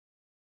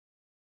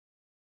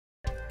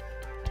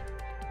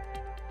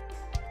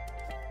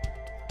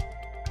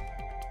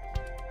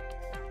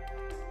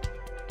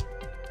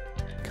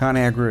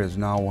ConAgra is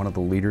now one of the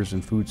leaders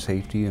in food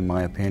safety, in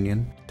my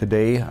opinion.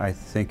 Today, I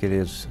think it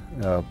is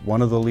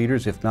one of the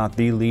leaders, if not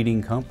the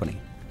leading company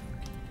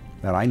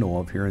that I know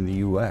of here in the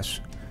U.S.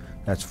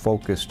 that's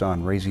focused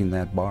on raising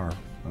that bar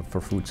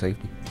for food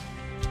safety.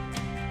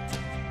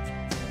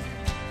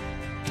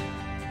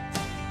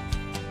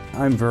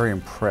 I'm very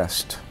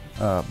impressed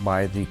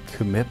by the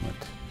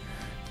commitment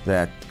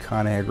that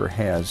ConAgra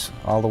has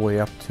all the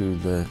way up to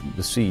the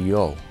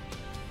CEO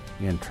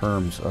in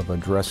terms of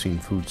addressing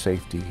food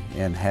safety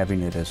and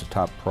having it as a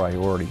top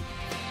priority.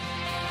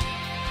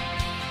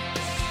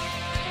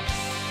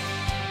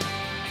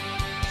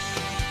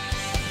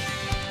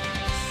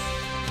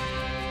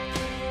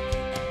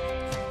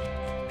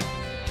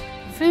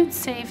 Food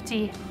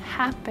safety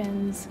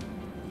happens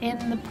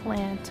in the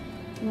plant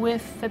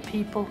with the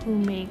people who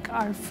make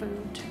our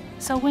food.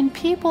 So when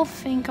people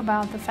think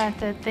about the fact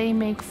that they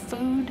make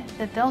food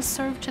that they'll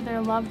serve to their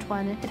loved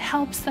one, it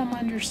helps them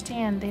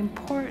understand the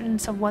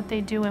importance of what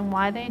they do and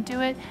why they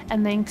do it,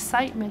 and the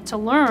excitement to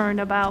learn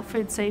about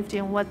food safety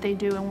and what they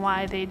do and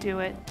why they do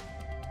it.